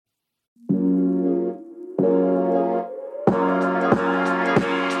You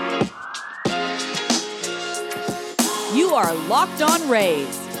are Locked On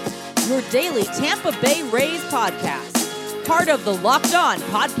Rays, your daily Tampa Bay Rays podcast. Part of the Locked On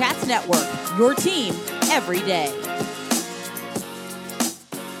Podcast Network, your team every day.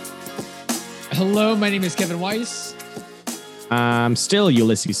 Hello, my name is Kevin Weiss. I'm still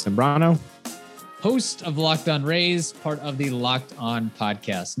Ulysses Sembrano, host of Locked On Rays, part of the Locked On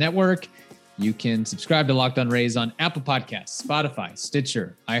Podcast Network. You can subscribe to Locked On Rays on Apple Podcasts, Spotify,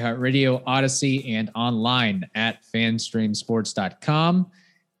 Stitcher, iHeartRadio, Odyssey, and online at fanstreamsports.com.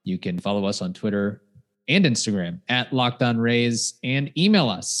 You can follow us on Twitter and Instagram at Locked On Rays and email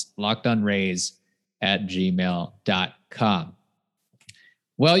us lockedonrays@gmail.com.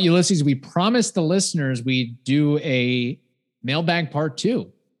 Well, Ulysses, we promised the listeners we'd do a mailbag part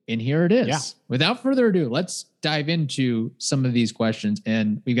 2, and here it is. Yeah. Without further ado, let's dive into some of these questions.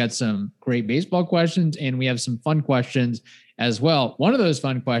 And we got some great baseball questions, and we have some fun questions as well. One of those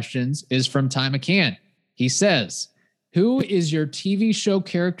fun questions is from Ty McCann. He says, who is your TV show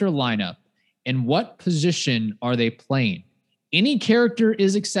character lineup, and what position are they playing? Any character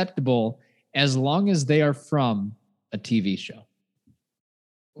is acceptable as long as they are from a TV show.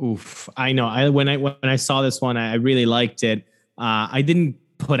 Oof, I know. When I saw this one, I really liked it. I didn't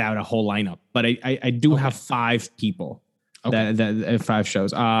put out a whole lineup, but I do have 5 people. Okay. that 5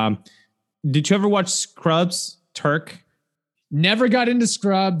 shows. Did you ever watch Scrubs, Turk? Never got into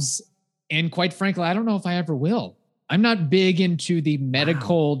Scrubs, and quite frankly, I don't know if I ever will. I'm not big into the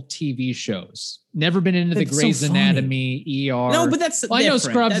medical TV shows. Never been into the Grey's Anatomy, ER. No, but that's I know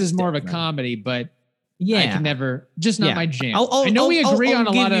Scrubs is more of a comedy, but I can never, just not my jam. I know we agree on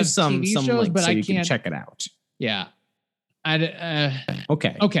a lot of TV shows, but I can't check it out. Yeah.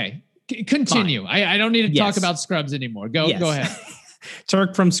 Okay. Continue. I don't need to talk about Scrubs anymore. Go ahead.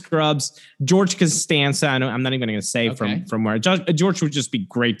 Turk from Scrubs, George Costanza. I'm not even going to say from where. George would just be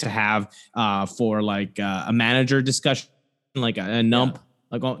great to have for like a manager discussion, like a nump.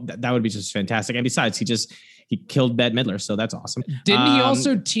 Like that would be just fantastic. And besides, he killed Bette Midler, so that's awesome. Didn't he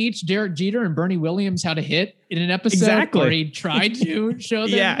also teach Derek Jeter and Bernie Williams how to hit in an episode where he tried to show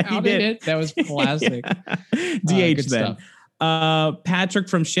them how to hit? That was classic. DH then. Patrick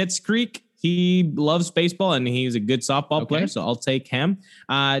from Schitt's Creek. He loves baseball and he's a good softball player, so I'll take him.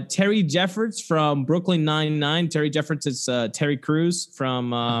 Terry Jeffords from Brooklyn Nine-Nine. Terry Jeffords is Terry Crews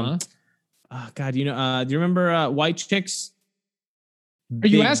from, do you remember White Chicks? Are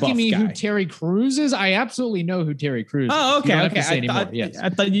you asking me who Terry Crews is? I absolutely know who Terry Crews is. Oh, okay. I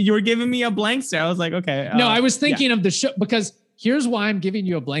thought you were giving me a blank stare. I was like, okay. No, I was thinking of the show, because here's why I'm giving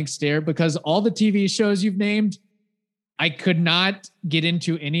you a blank stare, because all the TV shows you've named, I could not get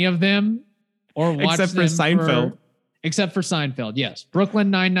into any of them or watch except for Seinfeld. Except for Seinfeld, yes. Brooklyn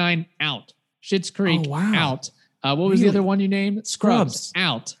Nine-Nine, out. Schitt's Creek, out. What was the other one you named? Scrubs,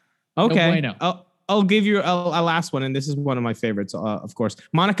 out. Okay. No bueno. I'll give you a last one, and this is one of my favorites, of course.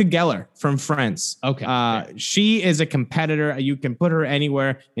 Monica Geller from Friends. Okay. She is a competitor. You can put her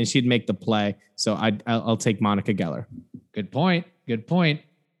anywhere, and she'd make the play. So I'll take Monica Geller. Good point.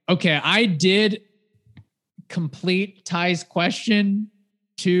 Okay, I did complete Ty's question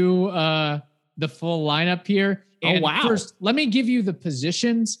to the full lineup here. And first, let me give you the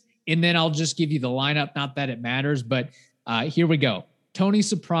positions, and then I'll just give you the lineup. Not that it matters, but here we go. Tony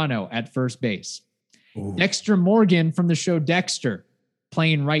Soprano at first base. Ooh. Dexter Morgan from the show Dexter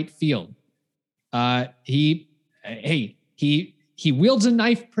playing right field. He wields a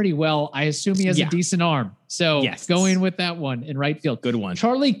knife pretty well. I assume he has a decent arm. So going with that one in right field. Good one.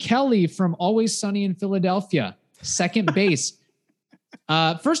 Charlie Kelly from Always Sunny in Philadelphia, second base.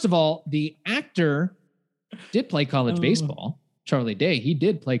 First of all, the actor did play college baseball. Charlie Day, he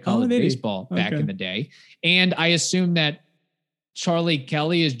did play college baseball back in the day. And I assume that Charlie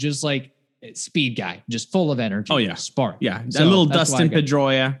Kelly is just like speed guy, just full of energy. Oh yeah. Spark. Yeah. So a little Dustin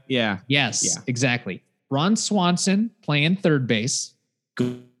Pedroia. Yeah. Yes, exactly. Ron Swanson playing third base.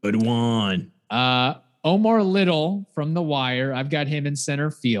 Good one. Omar Little from The Wire. I've got him in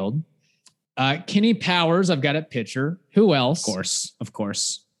center field. Kenny Powers, I've got at pitcher. Who else? Of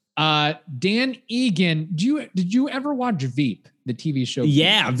course. Dan Egan. Did you ever watch Veep, the TV show?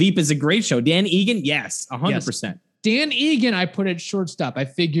 Yeah, Veep is a great show. Dan Egan, yes, 100%. Yes. Dan Egan, I put at shortstop. I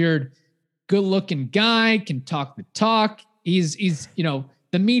figured good looking guy, can talk the talk. He's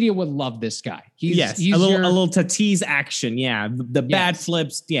the media would love this guy. He's a little Tatis action. Yeah. The bad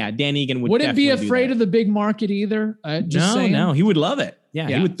flips. Yeah. Dan Egan wouldn't be afraid of the big market either. No, he would love it. Yeah.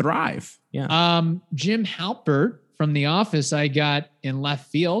 He would thrive. Yeah. Jim Halpert from The Office, I got in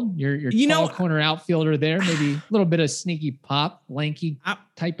left field. Your tall corner outfielder there. Maybe a little bit of sneaky pop, lanky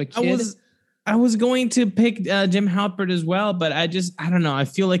type of kid. I was going to pick Jim Halpert as well, but I don't know. I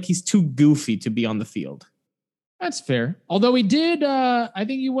feel like he's too goofy to be on the field. That's fair. Although he did, I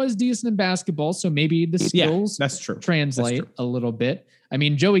think he was decent in basketball, so maybe the skills that's true. Translate a little bit. I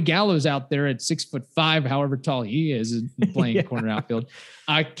mean, Joey Gallo's out there at 6'5", however tall he is, playing corner outfield.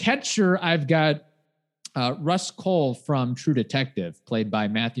 Catcher, I've got Russ Cole from True Detective, played by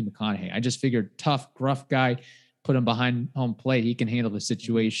Matthew McConaughey. I just figured tough, gruff guy, put him behind home plate. He can handle the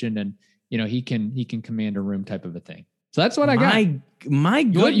situation, and he can command a room type of a thing. So that's what I got. My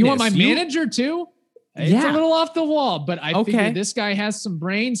goodness. You want my manager too? It's a little off the wall, but I figure this guy has some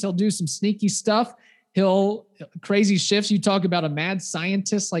brains. He'll do some sneaky stuff. He'll crazy shifts. You talk about a mad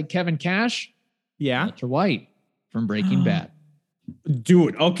scientist like Kevin Cash. Yeah. Walter White from Breaking Bad.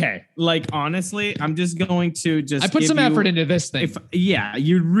 Dude, okay. Like, honestly, I'm just going to I put some effort into this thing.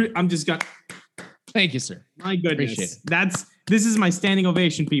 I'm just going. Thank you, sir. My goodness. Appreciate it. This is my standing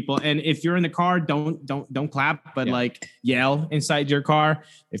ovation, people. And if you're in the car, don't clap, but yell inside your car.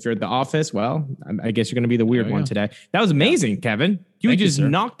 If you're at the office, well, I guess you're going to be the weird one today. That was amazing, Kevin. You just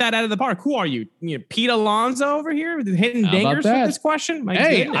knocked that out of the park. Who are you? Pete Alonso over here hitting dingers with this question?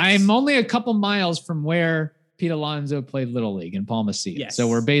 Goodness. I'm only a couple miles from where Pete Alonso played Little League in Palma City. Yes. So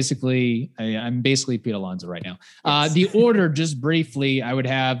I'm basically Pete Alonso right now. Yes. The order, just briefly, I would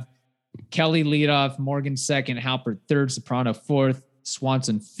have Kelly leadoff, Morgan second, Halpert third, Soprano fourth,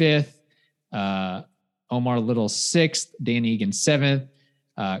 Swanson fifth, Omar Little sixth, Dan Egan seventh,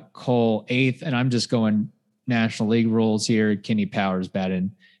 Cole eighth, and I'm just going National League rules here. Kenny Powers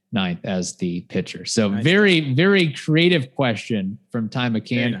batting ninth as the pitcher. So very, very creative question from Ty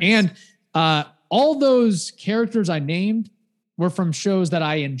McCann. Nice. And all those characters I named were from shows that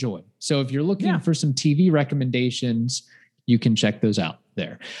I enjoy. So if you're looking for some TV recommendations, you can check those out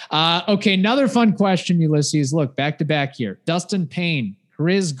there. Okay, another fun question, Ulysses. Look, back to back here. Dustin Payne,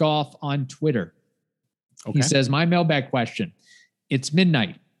 Grizz Golf on Twitter. Okay. He says, my mailbag question. It's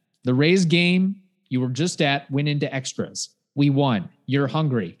midnight. The Rays game you were just at went into extras. We won. You're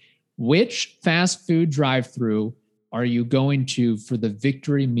hungry. Which fast food drive-through are you going to for the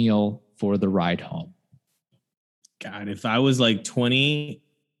victory meal for the ride home? God, if I was like 20,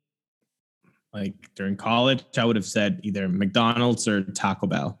 like during college, I would have said either McDonald's or Taco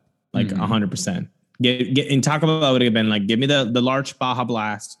Bell, like 100%. In Taco Bell, I would have been like, give me the large Baja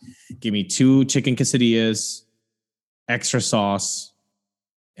Blast, give me 2 chicken quesadillas, extra sauce.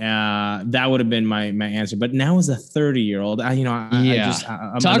 That would have been my answer. But now as a 30-year-old, I'm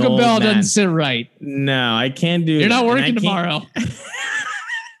Taco Bell doesn't sit right. No, I can't do. You're not working tomorrow.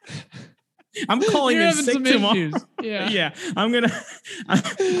 I'm calling in sick tomorrow. Yeah. I'm gonna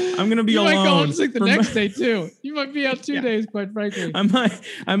be alone. You might call in sick the next day too. You might be out 2 days, quite frankly. I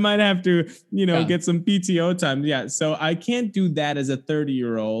might have to, get some PTO time. Yeah. So I can't do that as a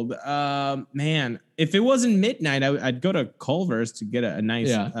 30-year-old. Man, if it wasn't midnight, I'd go to Culver's to get a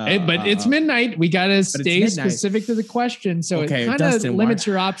nice. But it's midnight. We gotta stay specific to the question, so it kind of limits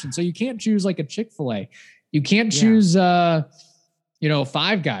your options. So you can't choose like a Chick-fil-A. You can't choose.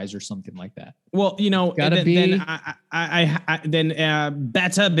 Five Guys or something like that. Well, then better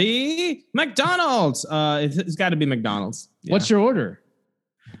be McDonald's. It's got to be McDonald's. Yeah. What's your order?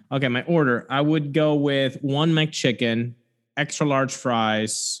 Okay, my order. I would go with 1 McChicken, extra large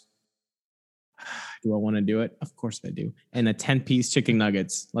fries. Do I want to do it? Of course I do. And a 10-piece chicken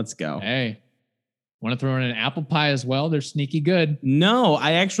nuggets. Let's go. Hey, want to throw in an apple pie as well? They're sneaky good. No,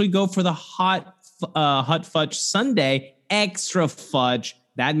 I actually go for the hot fudge sundae. Extra fudge.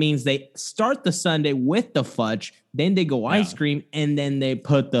 That means they start the sundae with the fudge, then they go ice cream, and then they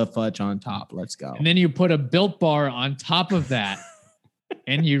put the fudge on top. Let's go. And then you put a Built Bar on top of that,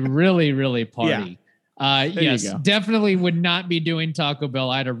 and you really, really party. Yes, definitely would not be doing Taco Bell.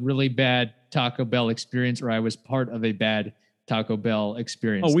 I had a really bad Taco Bell experience, or I was part of a bad Taco Bell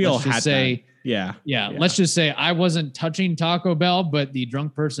experience. Oh, we all had that. Yeah. Let's just say I wasn't touching Taco Bell, but the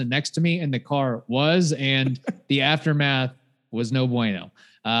drunk person next to me in the car was, and the aftermath was no bueno.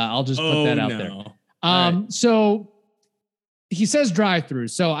 I'll just put that out there. So he says drive-through,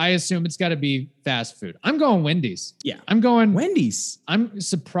 so I assume it's got to be fast food. I'm going Wendy's. Yeah. I'm going Wendy's. I'm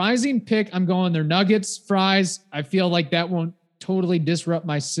surprising pick. I'm going their nuggets, fries. I feel like that won't totally disrupt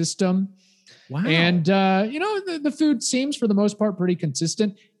my system. Wow. And, the food seems for the most part pretty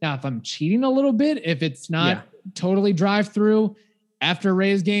consistent. Now, if I'm cheating a little bit, if it's not totally drive-through, after a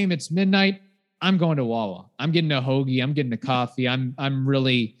Rays game, it's midnight, I'm going to Wawa. I'm getting a hoagie. I'm getting a coffee. I'm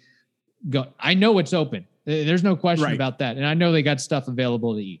really I know it's open. There's no question about that. And I know they got stuff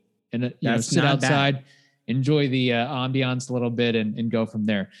available to eat. And, sit outside, enjoy the ambiance a little bit and go from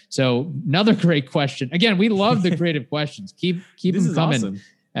there. So another great question. Again, we love the creative questions. Keep them coming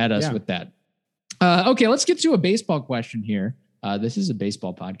at us with that. Okay, let's get to a baseball question here. This is a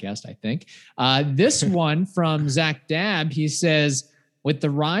baseball podcast, I think. This one from Zach Dabb, he says, with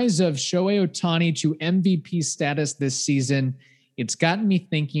the rise of Shohei Ohtani to MVP status this season, it's gotten me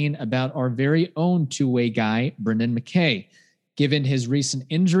thinking about our very own two-way guy, Brendan McKay. Given his recent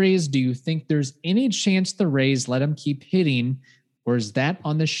injuries, do you think there's any chance the Rays let him keep hitting, or is that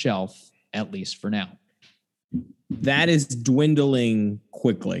on the shelf, at least for now? That is dwindling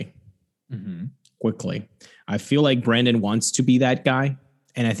quickly. Mm-hmm. Quickly. I feel like Brandon wants to be that guy.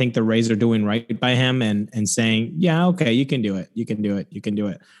 And I think the Rays are doing right by him and saying, yeah, okay, you can do it. You can do it. You can do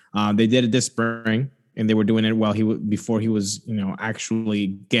it. They did it this spring, and they were doing it while before he was, actually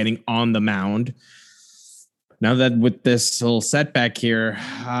getting on the mound. Now that with this little setback here,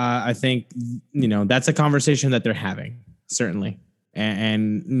 I think, that's a conversation that they're having, certainly.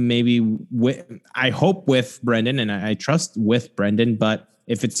 And maybe I hope with Brendan, and I trust with Brendan, but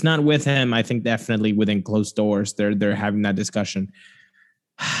if it's not with him, I think definitely within closed doors, they're having that discussion.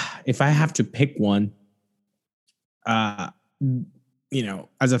 If I have to pick one, as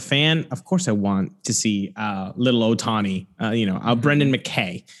a fan, of course I want to see little Ohtani, Brendan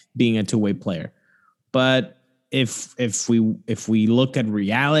McKay being a two-way player. But if we look at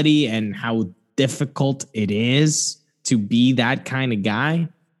reality and how difficult it is to be that kind of guy,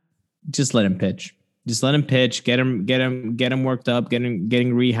 just let him pitch. Just let him pitch, get him worked up, getting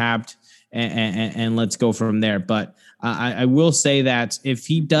rehabbed, and let's go from there. But I will say that if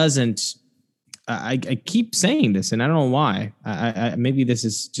he doesn't, I keep saying this, and I don't know why. Maybe this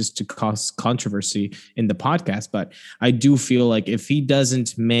is just to cause controversy in the podcast, but I do feel like if he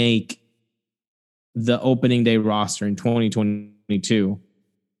doesn't make the opening day roster in 2022,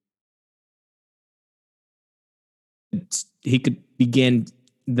 he could begin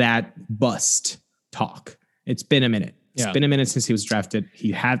that bust talk. It's been a minute. It's been a minute since he was drafted.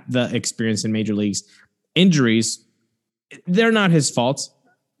 He had the experience in major leagues. Injuries, they're not his fault.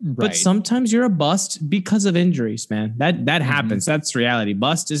 Right. But sometimes you're a bust because of injuries, man. That happens. That's reality.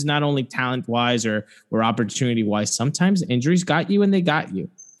 Bust is not only talent-wise or opportunity-wise. Sometimes injuries got you and they got you.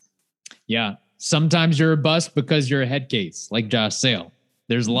 Yeah. Sometimes you're a bust because you're a head case, like Josh Sale.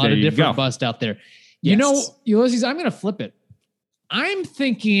 There's a lot of different busts out there. Yes. Ulysses, I'm going to flip it. I'm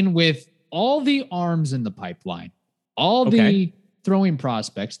thinking with all the arms in the pipeline, all the throwing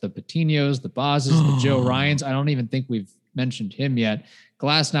prospects, the Patinos, the Bozes, the Joe Ryans. I don't even think we've mentioned him yet.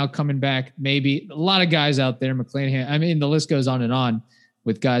 Glass now coming back, maybe a lot of guys out there. McClanahan. I mean, the list goes on and on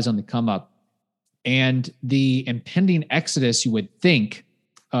with guys on the come up, and the impending exodus. You would think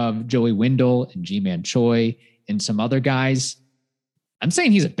of Joey Wendell and G-Man Choi and some other guys. I'm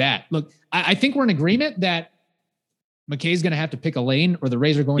saying he's a bat. Look, I think we're in agreement that McKay's going to have to pick a lane, or the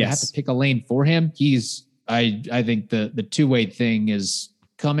Rays are going to have to pick a lane for him. I think the two-way thing is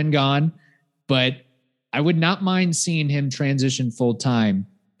come and gone, but I would not mind seeing him transition full-time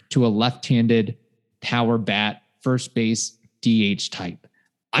to a left-handed power bat, first base DH type.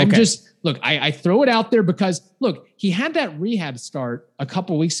 I throw it out there because look, he had that rehab start a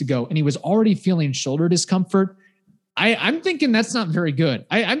couple weeks ago and he was already feeling shoulder discomfort. I'm thinking that's not very good.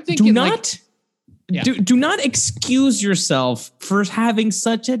 I'm thinking do not excuse yourself for having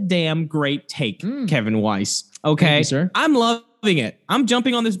such a damn great take, Kevin Weiss. Okay, thank you, sir. I'm loving it. I'm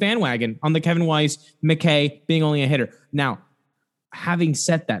jumping on this bandwagon on the Kevin Weiss, McKay being only a hitter. Now, having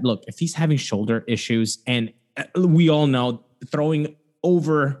said that, look, if he's having shoulder issues, and we all know throwing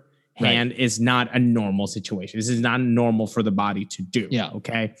overhand is not a normal situation. This is not normal for the body to do. Yeah.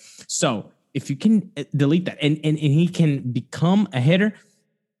 Okay. So if you can delete that and he can become a hitter,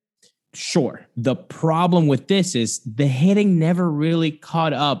 sure. The problem with this is the hitting never really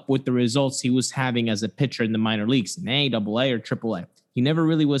caught up with the results he was having as a pitcher in the minor leagues, in A, AA, or AAA. He never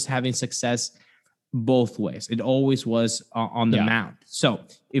really was having success both ways. It always was on the mound. So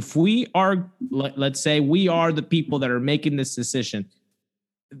if we are, let's say we are the people that are making this decision,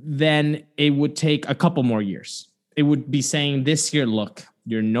 then it would take a couple more years. It would be saying this year, look,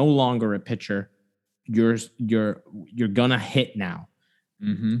 you're no longer a pitcher. You're gonna hit now.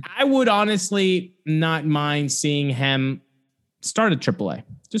 Mm-hmm. I would honestly not mind seeing him start at AAA.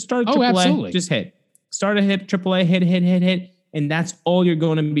 Just start at AAA. Absolutely. Just hit. Start a hit, AAA, hit. And that's all you're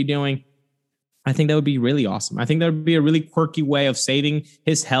going to be doing. I think that would be really awesome. I think that would be a really quirky way of saving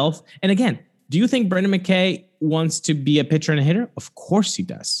his health. And again, do you think Brendan McKay wants to be a pitcher and a hitter? Of course he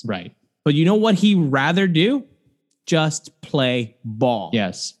does. Right. But you know what he'd rather do? Just play ball.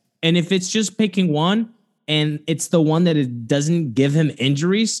 Yes. And if it's just picking one, and it's the one that it doesn't give him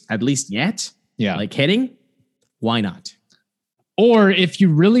injuries, at least yet, like hitting, why not? Or if you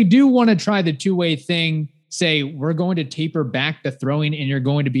really do want to try the two-way thing, say we're going to taper back the throwing and you're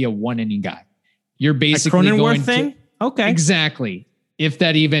going to be a one-inning guy. you're basically going thing. Okay, exactly. If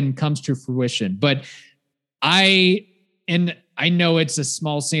that even comes to fruition, but I know it's a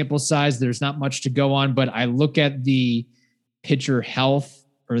small sample size. There's not much to go on, but I look at the pitcher health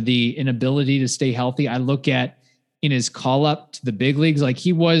or the inability to stay healthy. I look at in his call up to the big leagues, like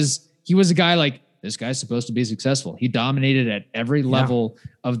he was a guy like, this guy's supposed to be successful. He dominated at every level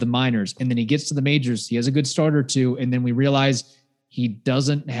of the minors. And then he gets to the majors. He has a good start or two. And then we realize he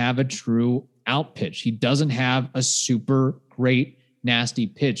doesn't have a true out pitch. He doesn't have a super great, nasty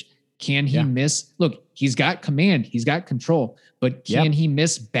pitch. Can he miss? Look, he's got command. He's got control. But can he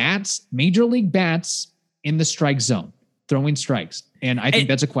miss bats, major league bats in the strike zone, throwing strikes? And I think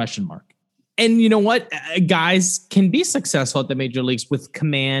that's a question mark. And you know what? Guys can be successful at the major leagues with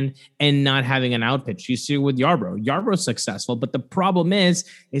command and not having an out pitch. You see with Yarbrough. Yarborough's successful, but the problem is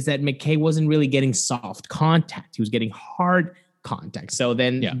that McKay wasn't really getting soft contact. He was getting hard contact. So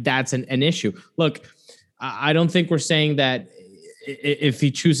then that's an issue. Look, I don't think we're saying that if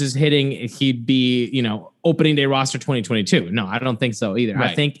he chooses hitting, he'd be, opening day roster 2022. No, I don't think so either.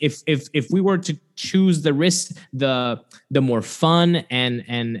 Right. I think if we were to choose the risk, the more fun and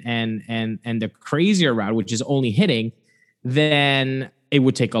the crazier route, which is only hitting, then it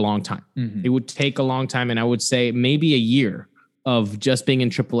would take a long time. Mm-hmm. It would take a long time. And I would say maybe a year of just being in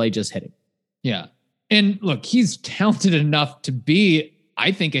AAA, just hitting. Yeah. And look, he's talented enough to be,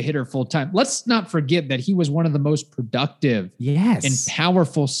 I think, a hitter full time. Let's not forget that he was one of the most productive and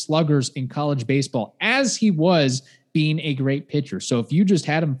powerful sluggers in college baseball, as he was being a great pitcher. So if you just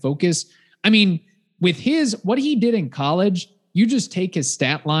had him focus, with what he did in college, you just take his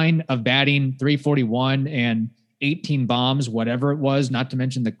stat line of batting 341 and 18 bombs, whatever it was, not to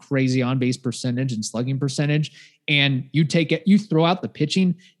mention the crazy on-base percentage and slugging percentage, and you take it, you throw out the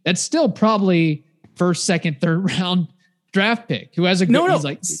pitching, that's still probably first, second, third round draft pick who has a good, he's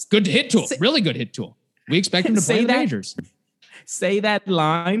like good hit tool, really good hit tool. We expect him to play in the majors. Say that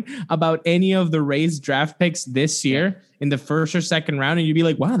line about any of the Rays draft picks this year in the first or second round, and you'd be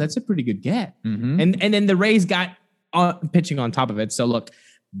like, wow, that's a pretty good get. Mm-hmm. And then the Rays got pitching on top of it. So look,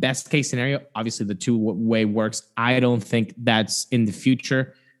 best case scenario, obviously the two-way works. I don't think that's in the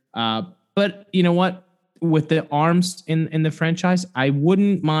future. But you know what? With the arms in the franchise, I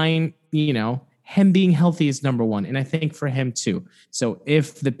wouldn't mind, him being healthy is number one. And I think for him too. So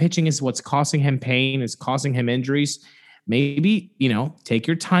if the pitching is what's causing him pain, is causing him injuries, maybe, take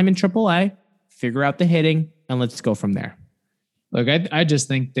your time in AAA, figure out the hitting, and let's go from there. Look, I just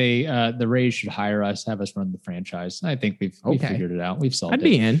think the Rays should hire us, have us run the franchise. I think we've figured it out. We've solved it. I'd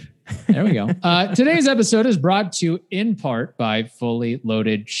be in. There we go. Today's episode is brought to you in part by Fully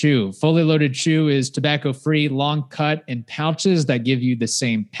Loaded Chew. Fully Loaded Chew is tobacco-free, long cut, and pouches that give you the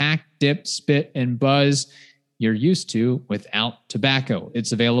same pack, dip, spit, and buzz you're used to without tobacco.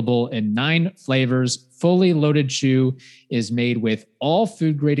 It's available in 9 flavors. Fully Loaded Chew is made with all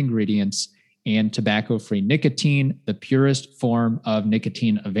food-grade ingredients and tobacco-free nicotine, the purest form of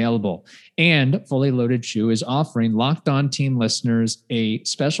nicotine available. And Fully Loaded Chew is offering Locked On Team listeners a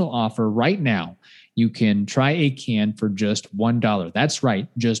special offer right now. You can try a can for just $1. That's right,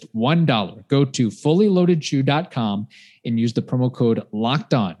 just $1. Go to fullyloadedchew.com and use the promo code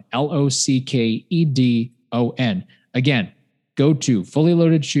LOCKEDON, LOCKEDON. Again, go to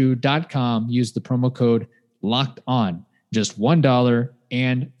fullyloadedchew.com, use the promo code LOCKEDON, just $1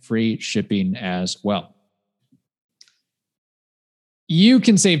 and free shipping as well. You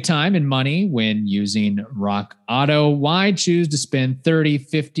can save time and money when using Rock Auto. Why choose to spend 30,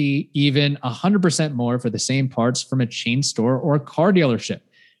 50, even 100% more for the same parts from a chain store or car dealership?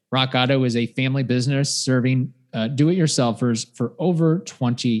 Rock Auto is a family business serving do-it-yourselfers for over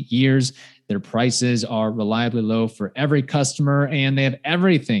 20 years. Their prices are reliably low for every customer, and they have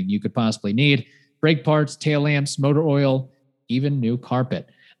everything you could possibly need: brake parts, tail lamps, motor oil, even new carpet.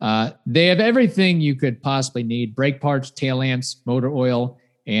 They have everything you could possibly need: brake parts, tail lamps, motor oil,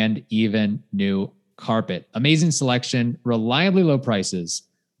 and even new carpet. Amazing selection, reliably low prices,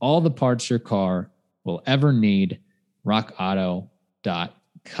 all the parts your car will ever need. RockAuto.com.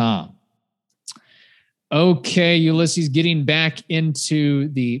 Okay, Ulysses, getting back into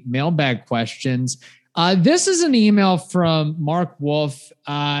the mailbag questions. This is an email from Mark Wolf.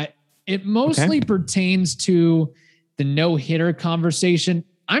 It mostly pertains to the no-hitter conversation.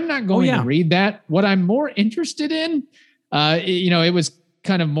 I'm not going to read that. What I'm more interested in, it was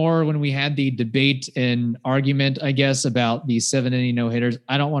kind of more when we had the debate and argument, I guess, about the 7-inning no-hitters.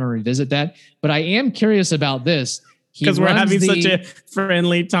 I don't want to revisit that, but I am curious about this. Because we're having such a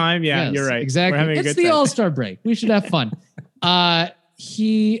friendly time. Yeah, yes, you're right. Exactly. It's the All-Star break. We should have fun.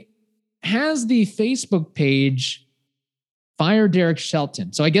 He has the Facebook page Fire Derek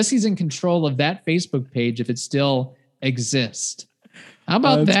Shelton. So I guess he's in control of that Facebook page if it still exists. How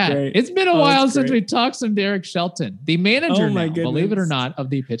about that? Great. It's been a while since we talked some Derek Shelton, the manager now, believe it or not,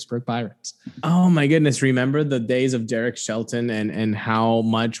 of the Pittsburgh Pirates. Oh my goodness. Remember the days of Derek Shelton and how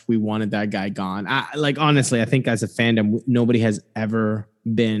much we wanted that guy gone. Honestly, I think as a fandom, nobody has ever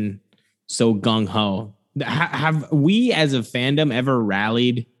been so gung-ho. Have we as a fandom ever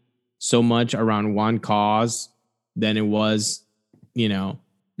rallied so much around one cause than it was,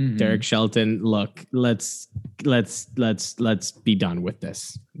 Derek Shelton? Look, let's be done with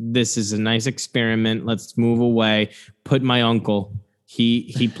this. This is a nice experiment. Let's move away. Put my uncle.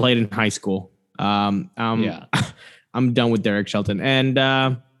 He played in high school. I'm done with Derek Shelton. And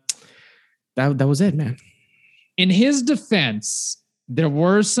that was it, man. In his defense, there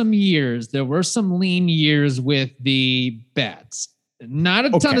were some lean years with the Bats. Not a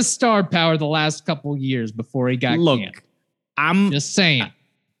ton of star power the last couple years before he got canned. I'm just saying.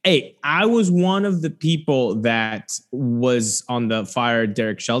 Hey, I was one of the people that was on the Fire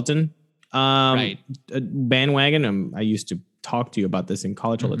Derek Shelton bandwagon. I used to talk to you about this in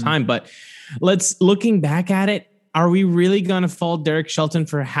college all the time, but looking back at it, are we really going to fault Derek Shelton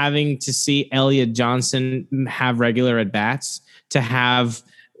for having to see Elliot Johnson have regular at bats, to have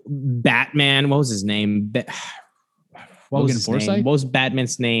Batman? What was his name? Logan Forsythe? What was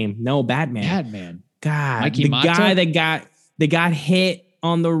Batman's name? No, Batman. Batman. God, Mikey guy that got hit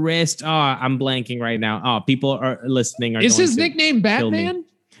on the wrist. Oh, I'm blanking right now. Oh, people are listening. Is his nickname Batman?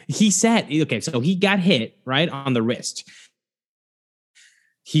 He said, so he got hit right on the wrist.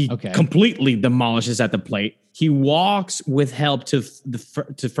 He completely demolishes at the plate. He walks with help to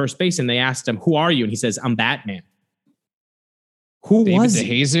first base, and they asked him, "Who are you?" And he says, "I'm Batman." Who David was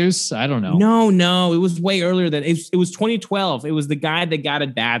DeJesus? I don't know. No, it was way earlier than it was 2012. It was the guy that got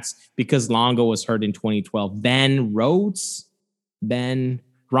at bats because Longo was hurt in 2012. Ben Rhodes. Will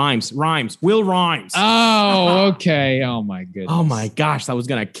Rhymes. Oh, okay. Oh my goodness. Oh my gosh, that was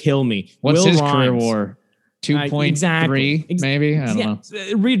gonna kill me. What's Will his Rhymes. Career WAR? 2.3, maybe. I don't know.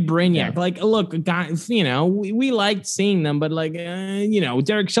 Reed Brainiac. Yeah. Look, guys, we liked seeing them, but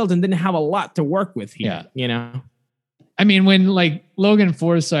Derek Shelton didn't have a lot to work with here. Yeah. I mean, when Logan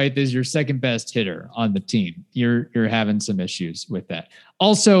Forsythe is your second best hitter on the team, you're having some issues with that.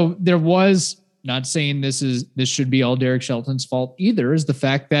 Also, there was. Not saying this should be all Derek Shelton's fault either, is the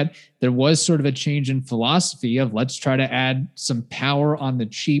fact that there was sort of a change in philosophy of let's try to add some power on the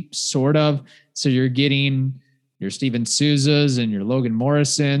cheap, sort of. So you're getting your Steven Souzas and your Logan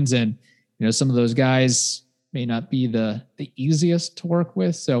Morrisons, and some of those guys may not be the easiest to work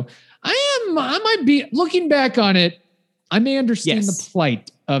with. So I might be looking back on it. I may understand the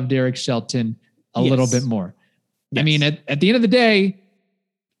plight of Derek Shelton a little bit more. Yes. I mean, at the end of the day,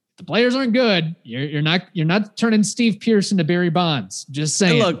 the players aren't good. You're not turning Steve Pearce into Barry Bonds. Just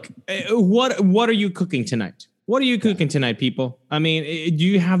saying. Look, what are you cooking tonight? What are you cooking tonight, people? I mean, do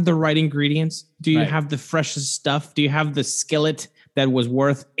you have the right ingredients? Do you have the freshest stuff? Do you have the skillet that was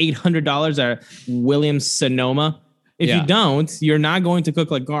worth $800 at Williams Sonoma? If you don't, you're not going to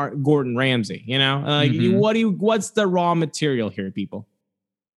cook like Gordon Ramsay. What's the raw material here, people?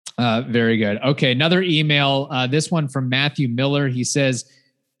 Very good. Okay, another email. This one from Matthew Miller. He says,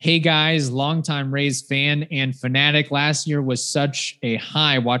 "Hey guys, longtime Rays fan and fanatic. Last year was such a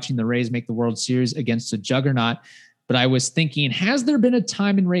high watching the Rays make the World Series against a juggernaut. But I was thinking, has there been a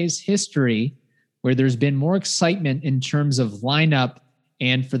time in Rays history where there's been more excitement in terms of lineup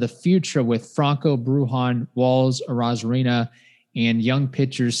and for the future with Franco, Brujan, Walls, Arozarena, and young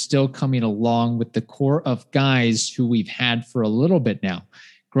pitchers still coming along with the core of guys who we've had for a little bit now?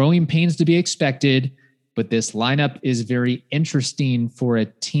 Growing pains to be expected, but this lineup is very interesting for a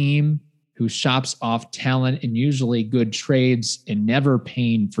team who shops off talent and usually good trades and never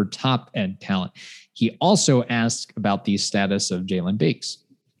paying for top-end talent." He also asked about the status of Jalen Beeks.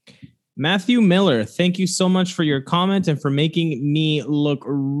 Matthew Miller, thank you so much for your comment and for making me look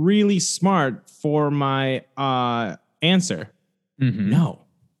really smart for my answer. Mm-hmm.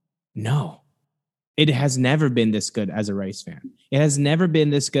 No. It has never been this good as a Rays fan. It has never been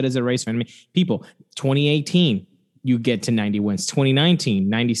this good as a Rays fan. I mean, people, 2018, you get to 90 wins. 2019,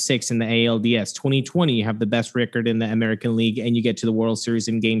 96 in the ALDS. 2020, you have the best record in the American League, and you get to the World Series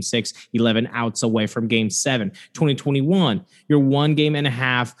in Game 6, 11 outs away from Game 7. 2021, you're 1.5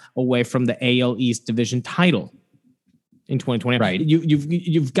 games away from the AL East division title. In 2020, right?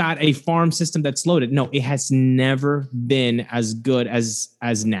 You've got a farm system that's loaded. No, it has never been as good as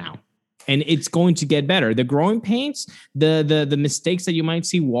now. And it's going to get better. The growing pains, the mistakes that you might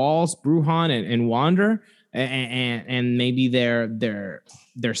see Walls, Brujan, and Wander, and maybe their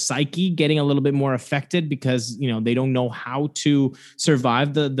psyche getting a little bit more affected because they don't know how to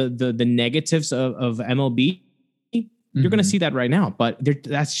survive the negatives of MLB. You're going to see that right now, but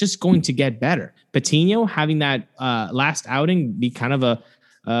that's just going to get better. Patino having that last outing be kind of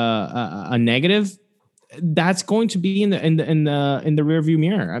a negative, that's going to be in the rearview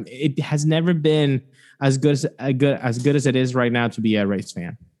mirror. I mean, it has never been as good as it is right now to be a Rays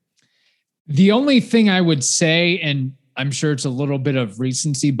fan. The only thing I would say, and I'm sure it's a little bit of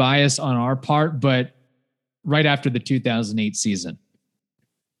recency bias on our part, but right after the 2008 season,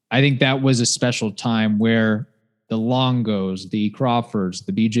 I think that was a special time where the Longos, the Crawfords,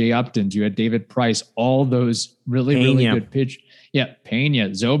 the BJ Uptons, you had David Price, all those really good pitch. Yeah, Pena,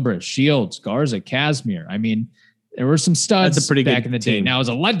 Zobrist, Shields, Garza, Kazmir. I mean, there were some studs back in the day. Now, it was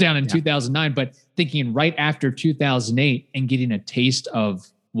a letdown in 2009, but thinking right after 2008 and getting a taste of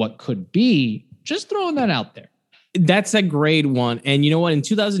what could be, just throwing that out there. That's a great one. And you know what? In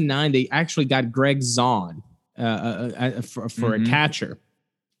 2009, they actually got Greg Zahn for a catcher.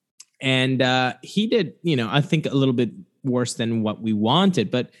 And he did, I think a little bit worse than what we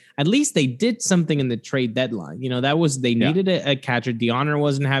wanted, but at least they did something in the trade deadline. They needed a catcher. DeHonor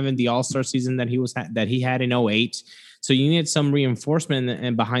wasn't having the All-Star season that he had in 2008. So you needed some reinforcement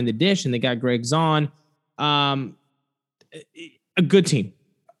and behind the dish, and they got Greg Zahn. A good team.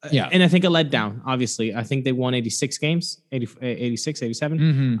 Yeah. And I think a letdown, obviously. I think they won 86 games, 86, 87.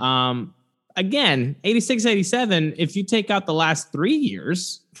 Mm-hmm. Again, 86, 87, if you take out the last 3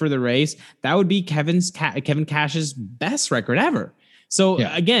 years for the Rays, that would be Kevin Cash's best record ever. So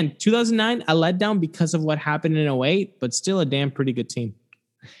again, 2009, a letdown because of what happened in 2008, but still a damn pretty good team.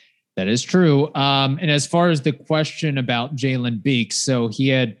 That is true. And as far as the question about Jalen Beeks, so he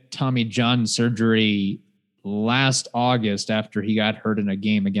had Tommy John surgery last August after he got hurt in a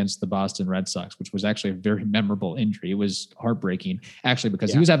game against the Boston Red Sox, which was actually a very memorable injury. It was heartbreaking, actually,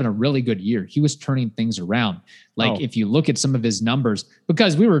 because he was having a really good year. He was turning things around. If you look at some of his numbers,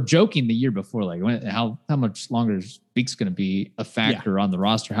 because we were joking the year before, how much longer is Beeks going to be a factor on the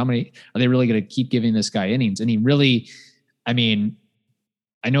roster? How many are they really going to keep giving this guy innings? And he really, I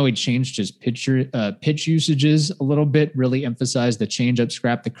know he changed his pitch usages a little bit, really emphasized the changeup,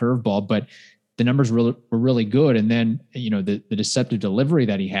 scrap the curveball, but the numbers were really good. And then, the deceptive delivery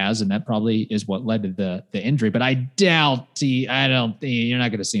that he has, and that probably is what led to the injury. But I don't think you're not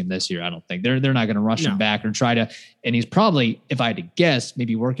going to see him this year. I don't think they're not going to rush him back or try to, and he's probably, if I had to guess,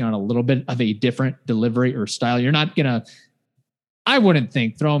 maybe working on a little bit of a different delivery or style. You're not going to, I wouldn't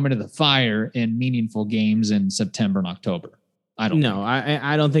think, throw him into the fire in meaningful games in September and October. I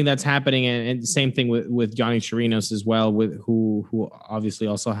don't think that's happening. And the same thing with Yonny Chirinos as well, with who obviously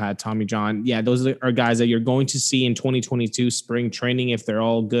also had Tommy John. Yeah, those are guys that you're going to see in 2022 spring training if they're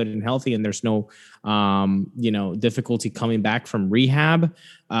all good and healthy and there's no difficulty coming back from rehab.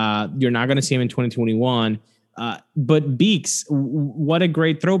 You're not going to see him in 2021. But Beeks, what a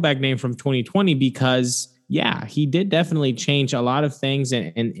great throwback name from 2020, because he did definitely change a lot of things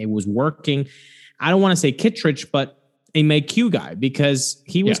and it was working. I don't want to say Kittredge, but a McHugh guy, because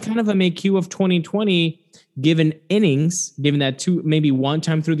he was kind of a McHugh of 2020, given that maybe one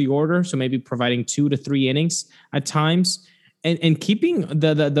time through the order. So maybe providing 2 to 3 innings at times and keeping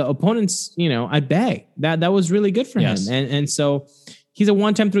the opponents, at bay. That was really good for him. And so he's a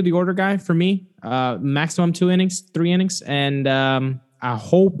one time through the order guy for me, maximum 2 innings, 3 innings. And I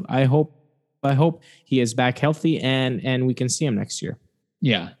hope he is back healthy and we can see him next year.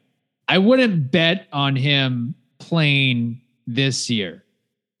 Yeah. I wouldn't bet on him playing this year.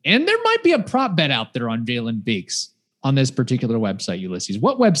 And there might be a prop bet out there on Jalen Beeks on this particular website, Ulysses.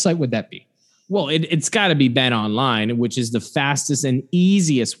 What website would that be? Well, it's got to be Bet Online, which is the fastest and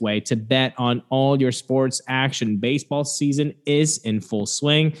easiest way to bet on all your sports action. Baseball season is in full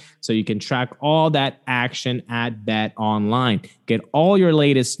swing, so you can track all that action at Bet Online. Get all your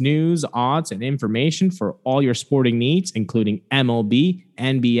latest news, odds, and information for all your sporting needs, including MLB,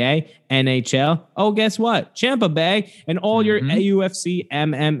 NBA, NHL. Oh, guess what? Tampa Bay, and all your UFC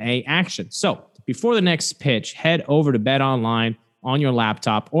MMA action. So before the next pitch, head over to Bet Online on your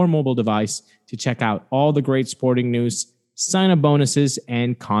laptop or mobile device to check out all the great sporting news, sign-up bonuses,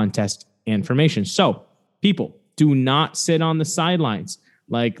 and contest information. So, people, do not sit on the sidelines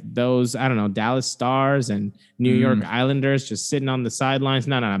like those, Dallas Stars and New York Islanders just sitting on the sidelines.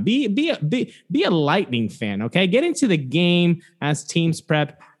 No. Be a Lightning fan, okay? Get into the game as teams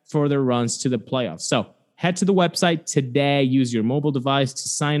prep for their runs to the playoffs. So, head to the website today. Use your mobile device to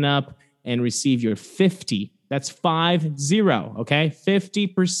sign up and receive your 50. That's 50, okay?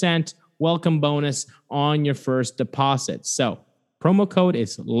 50% welcome bonus on your first deposit. So promo code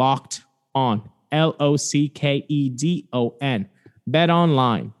is locked on. LOCKEDON. Bet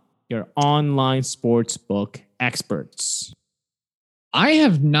Online, your online sportsbook experts. I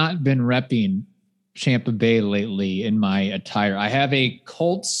have not been repping Tampa Bay lately in my attire. I have a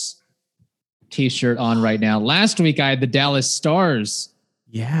Colts t-shirt on right now. Last week I had the Dallas Stars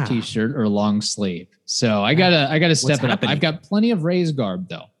t-shirt or long sleeve. So I gotta step it up. I've got plenty of Rays garb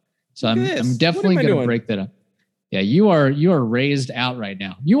though. So I'm definitely gonna break that up. Yeah, you are raised out right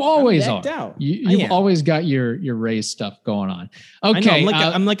now. You always are. You've always got your Rays stuff going on. Okay,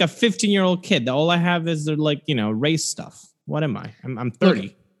 I'm like a 15-year-old kid. All I have is Rays stuff. What am I? I'm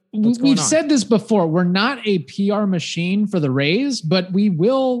 30. Look, we've said this before. We're not a PR machine for the Rays, but we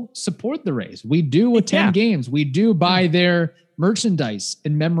will support the Rays. We do attend games. We do buy their merchandise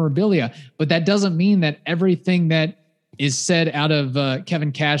and memorabilia, but that doesn't mean that everything that is said out of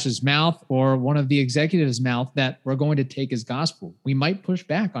Kevin Cash's mouth or one of the executives' mouth that we're going to take as gospel. We might push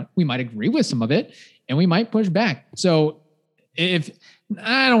back on. We might agree with some of it, and we might push back. So, if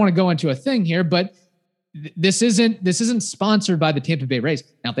I don't want to go into a thing here, but this isn't sponsored by the Tampa Bay Rays.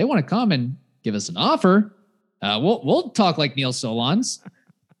 Now, if they want to come and give us an offer, we'll talk like Neil Solondz.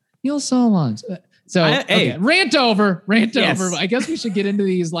 Rant over. I guess we should get into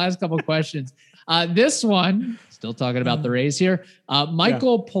these last couple of questions. This one, still talking about the Rays here.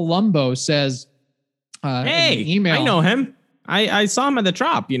 Michael Palumbo says, "Hey, email. I know him. I saw him at the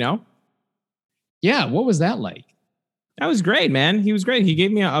Trop. Yeah, what was that like? That was great, man. He was great. He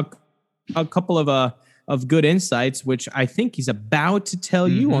gave me a couple of good insights, which I think he's about to tell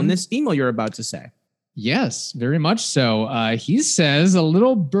you on this email you're about to say. Yes, very much so. He says, a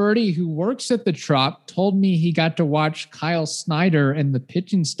little birdie who works at the Trop told me he got to watch Kyle Snyder and the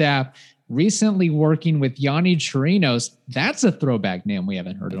pitching staff recently working with Yonny Chirinos. That's a throwback name we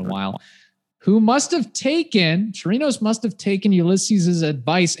haven't heard in a while. Chirinos must have taken Ulysses'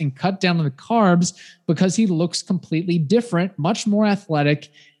 advice and cut down on the carbs because he looks completely different, much more athletic,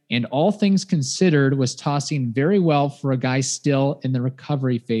 and all things considered was tossing very well for a guy still in the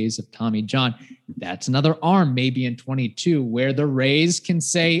recovery phase of Tommy John. That's another arm maybe in 22 where the Rays can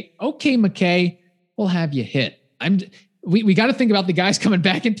say, okay, McKay, we'll have you hit. We got to think about the guys coming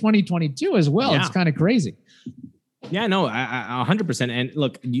back in 2022 as well. Yeah. It's kind of crazy. Yeah, no, 100%. And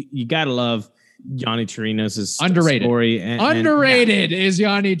look, you got to love Yonny Chirinos' underrated story. Underrated is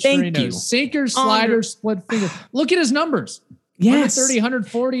Yonny Chirinos. Sinker, slider, split finger. Look at his numbers. Yes. 130,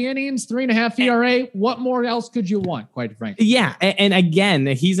 140 innings, 3.5 ERA. What more else could you want, quite frankly? Yeah. And again,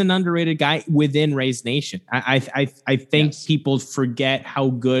 he's an underrated guy within Rays Nation. I think people forget how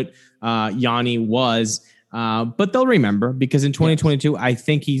good Yonny was. But they'll remember because in 2022, I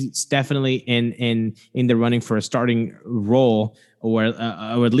think he's definitely in the running for a starting role or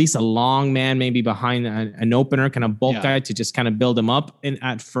at least a long man, maybe behind an opener kind of bulk guy to just kind of build him up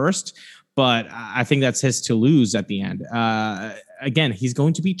at first. But I think that's his to lose at the end. Again, he's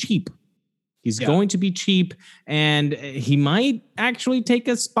going to be cheap. Going to be cheap, and he might actually take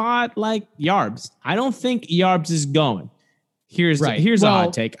a spot like Yarbs. I don't think Yarbs is going. Here's a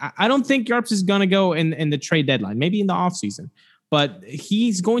hot take. I don't think Yarbs is going to go in the trade deadline, maybe in the offseason. But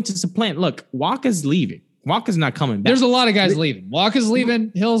he's going to supplant. Look, Walker's leaving. Walker's not coming back. There's a lot of guys leaving. Walker's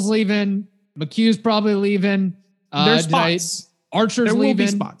leaving. Hill's leaving. McHugh's probably leaving. There's spots. Archer's leaving. There will be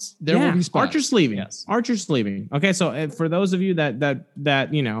spots. There will be spots. Archer's leaving. Yes. Archer's leaving. Okay, so for those of you that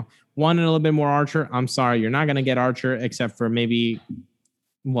wanted a little bit more Archer, I'm sorry, you're not going to get Archer except for maybe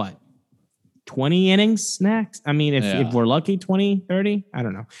 20 innings next. I mean, if we're lucky, 20, 30, I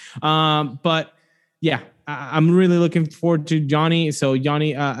don't know. But yeah, I'm really looking forward to Yonny. So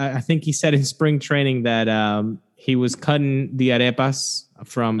Yonny, I think he said in spring training that he was cutting the arepas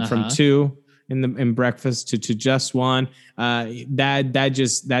from 2 in breakfast to just 1. That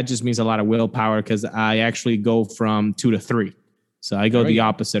just means a lot of willpower because I actually go from 2 to 3. So I go the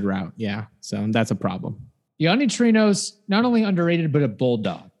opposite route. Yeah. So that's a problem. Yonny Chirinos, not only underrated, but a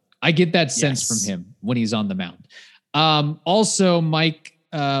bulldog. I get that sense from him when he's on the mound. Also,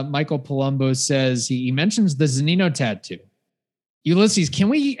 Michael Palumbo says he mentions the Zunino tattoo. Ulysses, can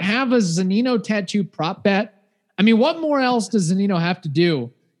we have a Zunino tattoo prop bet? I mean, what more else does Zunino have to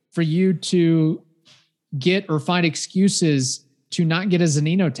do for you to get or find excuses to not get a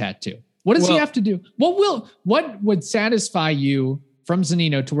Zunino tattoo? What does he have to do? What would satisfy you from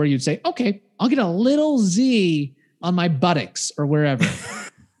Zunino to where you'd say, okay, I'll get a little Z on my buttocks or wherever?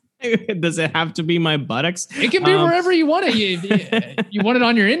 Does it have to be my buttocks? It can be wherever you want it. You want it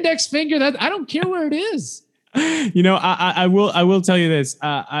on your index finger? I don't care where it is. I will tell you this.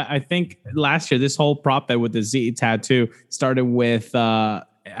 I think last year this whole prop bet with the Z tattoo started with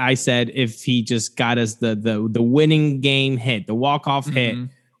I said if he just got us the winning game hit, the walk-off hit,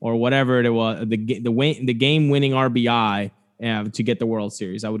 or whatever it was, the game winning RBI to get the World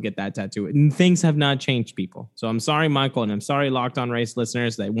Series. I would get that tattoo. And things have not changed, people. So I'm sorry, Michael, and I'm sorry, Locked On Rays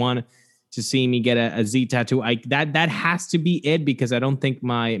listeners, that want to see me get a Z tattoo. That has to be it, because I don't think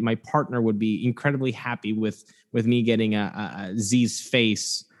my partner would be incredibly happy with me getting a Z's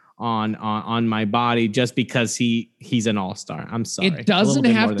face on my body just because he's an all-star. I'm sorry. It doesn't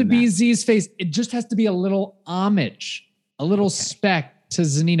have to be Z's face. It just has to be a little homage, a little speck to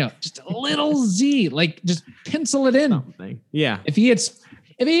Zunino, just a little Z, like just pencil it in. Something. Yeah. If he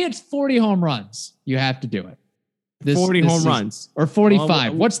hits 40 home runs, you have to do it. 40 home runs or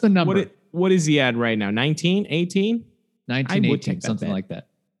 45. What's the number? What is he at right now? 19, 18? 19, 18, something like that.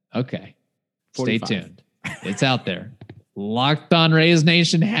 Okay. 45. Stay tuned. It's out there. Locked On Rays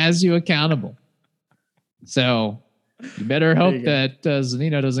Nation has you accountable. So you better hope that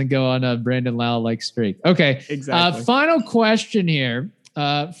Zunino doesn't go on a Brandon Lau-like streak. Okay. Exactly. Final question here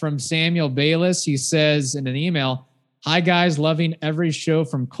from Samuel Bayless. He says in an email, "Hi guys, loving every show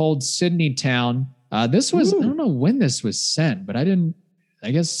from cold Sydney town." This was, I don't know when this was sent, but I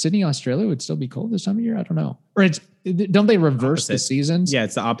guess Sydney, Australia would still be cold this time of year. I don't know. Or don't they reverse the seasons? Yeah,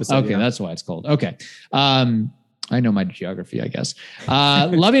 it's the opposite. Okay, that's why it's cold. Okay. I know my geography, I guess.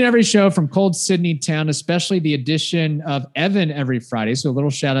 Loving every show from cold Sydney town, especially the addition of Evan every Friday. So a little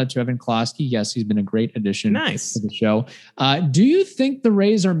shout out to Evan Klosky. Yes, he's been a great addition to the show. Do you think the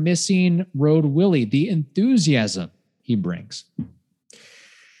Rays are missing Road Willie, the enthusiasm he brings?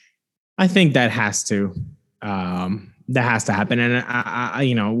 I think that has to. That has to happen.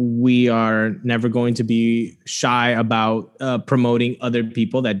 And we are never going to be shy about promoting other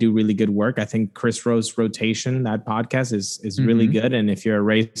people that do really good work. I think Chris Rose Rotation, that podcast is really good. And if you're a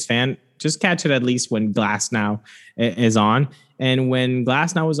Rays fan, just catch it at least when Glasnow is on. And when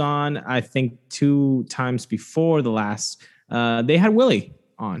Glasnow was on, I think 2 times before the last, they had Willie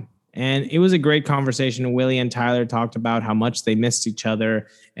on. And it was a great conversation. Willie and Tyler talked about how much they missed each other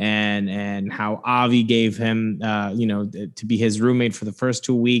and how Avi gave him, to be his roommate for the first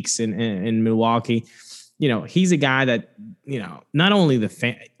 2 weeks in Milwaukee. He's a guy that, not only the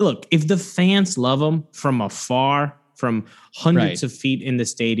fan. Look, if the fans love him from afar, from hundreds of feet in the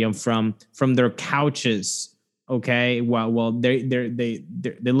stadium, from their couches, okay, well, they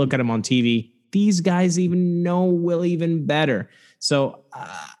look at him on TV. These guys even know Will even better. So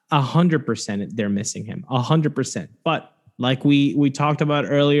 100% they're missing him, 100%. But like we talked about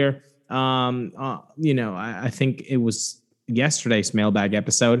earlier, I think it was yesterday's mailbag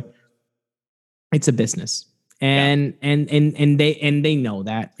episode. It's a business, and they know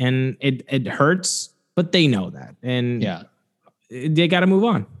that, and it hurts, but they know that, and they got to move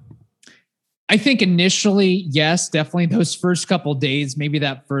on. I think initially, yes, definitely those first couple days, maybe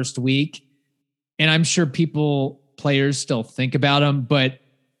that first week, and I'm sure players still think about him, but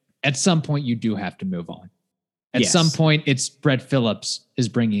at some point you do have to move on. At some point, it's Brett Phillips is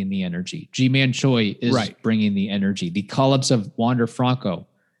bringing the energy. Ji-Man Choi is bringing the energy. The call-ups of Wander Franco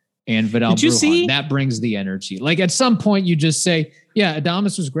and Vidal Brujan, that brings the energy. Like at some point you just say, yeah,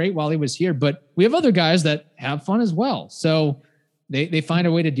 Adames was great while he was here, but we have other guys that have fun as well. So they find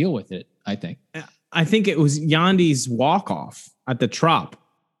a way to deal with it, I think. I think it was Yandy's walk-off at the Trop.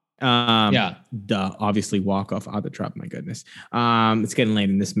 Obviously walk off at the Trop. My goodness. It's getting late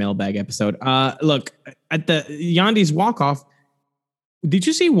in this mailbag episode. Look, at the Yandy's walk off, did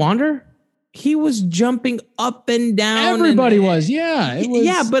you see Wander? He was jumping up and down. Everybody was.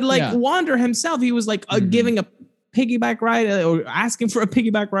 But Wander himself, he was like giving a piggyback ride or asking for a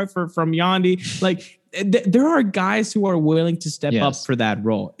piggyback ride from Yandy. Like there are guys who are willing to step up for that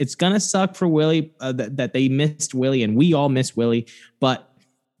role. It's gonna suck for Willie that they missed Willie, and we all miss Willie, but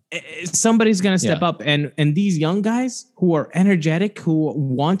somebody's going to step up, and these young guys who are energetic, who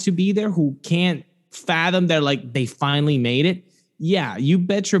want to be there, who can't fathom that they finally made it. Yeah, you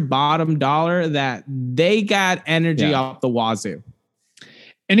bet your bottom dollar that they got energy off the wazoo.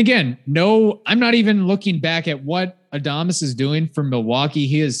 And again, no, I'm not even looking back at what Adames is doing for Milwaukee.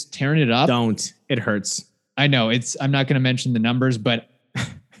 He is tearing it up. It hurts. I know I'm not going to mention the numbers, but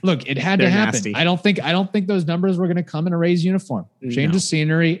look, it had to happen. Nasty. I don't think those numbers were going to come in a Rays uniform. Change of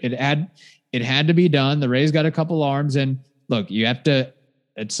scenery. It had to be done. The Rays got a couple arms, and look, you have to,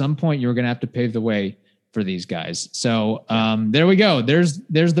 at some point, you're going to have to pave the way for these guys. So there we go. There's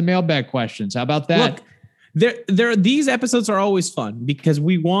the mailbag questions. How about that? Look, these episodes are always fun because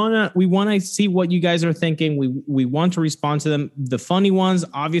we wanna see what you guys are thinking. We want to respond to them. The funny ones,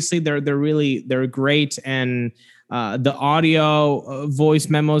 obviously, they're great, and the audio voice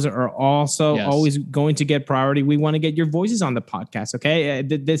memos are also always going to get priority. We want to get your voices on the podcast. Okay.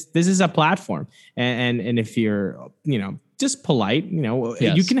 This is a platform. And if you're, just polite.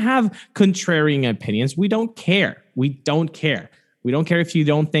 You can have contrarian opinions. We don't care. We don't care if you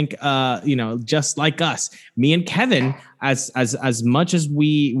don't think, just like us. Me and Kevin, as much as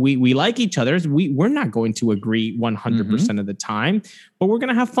we like each other, we're not going to agree 100% of the time, but we're going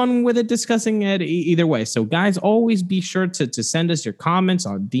to have fun with it, discussing it either way. So guys, always be sure to send us your comments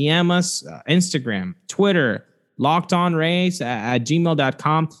on DM us, Instagram, Twitter,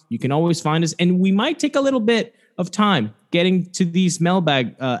 lockedonrays@gmail.com. You can always find us, and we might take a little bit of time getting to these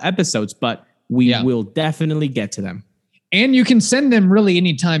mailbag episodes, but we will definitely get to them. And you can send them really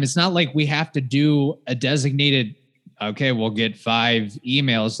anytime. It's not like we have to do a designated, okay, we'll get 5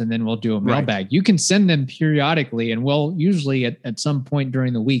 emails and then we'll do a mailbag. Right. You can send them periodically, and we'll usually at some point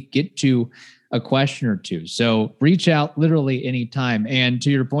during the week get to a question or two. So reach out literally anytime. And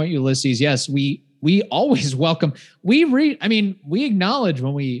to your point, Ulysses, yes, we always welcome. We acknowledge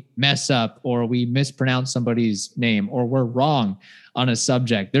when we mess up or we mispronounce somebody's name or we're wrong on a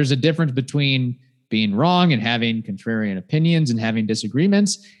subject. There's a difference between being wrong and having contrarian opinions and having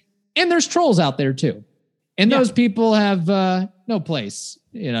disagreements. And there's trolls out there too. And those people have no place,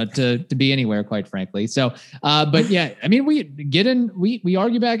 to be anywhere, quite frankly. So, but yeah, I mean, we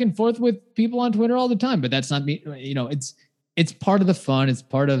argue back and forth with people on Twitter all the time, but that's not me. It's part of the fun. It's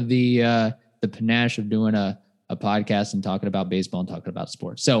part of the panache of doing a podcast and talking about baseball and talking about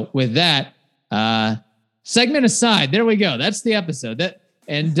sports. So with that, segment aside, there we go. That's the episode.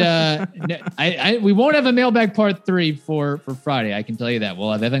 And we won't have a mailbag part 3 for Friday. I can tell you that.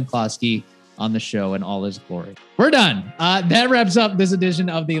 We'll have Evan Klosky on the show in all his glory. We're done. That wraps up this edition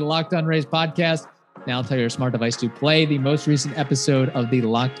of the Locked On Rays podcast. Now tell your smart device to play the most recent episode of the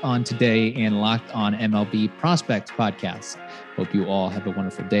Locked On Today and Locked On MLB Prospects podcast. Hope you all have a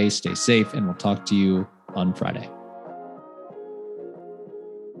wonderful day. Stay safe, and we'll talk to you on Friday.